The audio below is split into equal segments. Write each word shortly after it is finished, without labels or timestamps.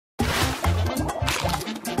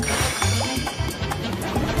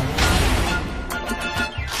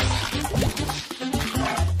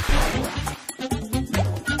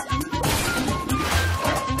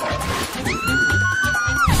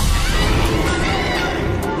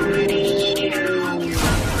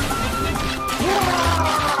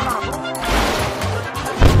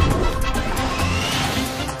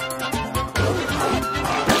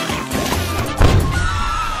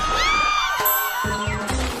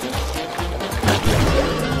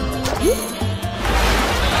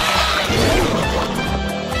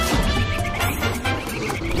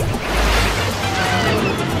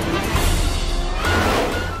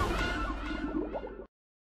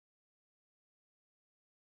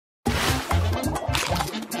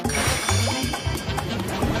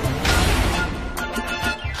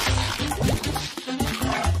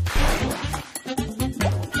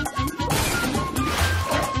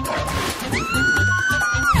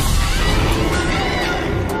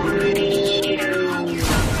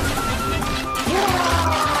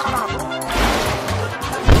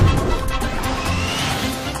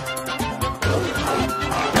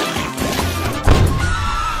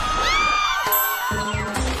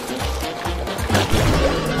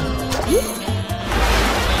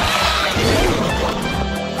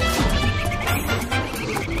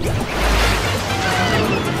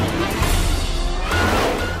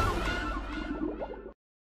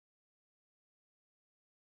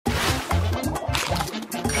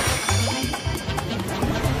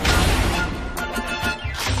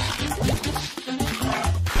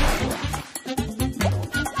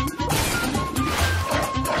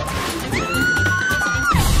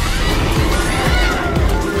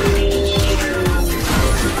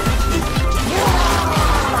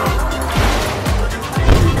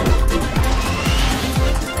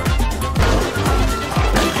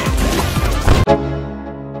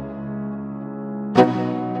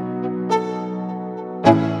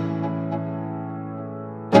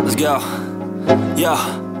Let's go. Yo,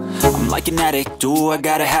 I'm like an addict, do I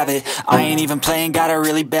gotta have it. I ain't even playing, got a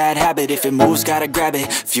really bad habit. If it moves, gotta grab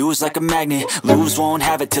it, fuse like a magnet. Lose, won't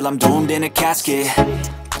have it till I'm doomed in a casket.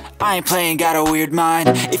 I ain't playing, got a weird mind.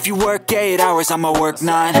 If you work 8 hours, I'ma work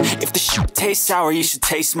 9. If the shit tastes sour, you should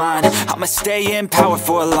taste mine. I'ma stay in power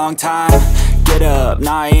for a long time. Get up,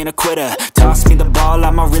 nah, I ain't a quitter. Toss me the ball,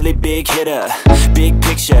 I'm a really big hitter. Big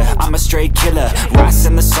picture, I'm a straight killer.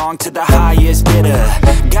 Rising the song to the highest bidder.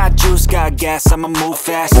 Got juice, got gas, I'ma move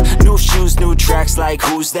fast. New shoes, new tracks, like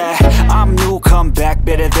who's that? I'm new, come back,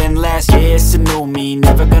 better than last. Yeah, it's a new me,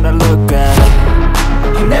 never gonna look back.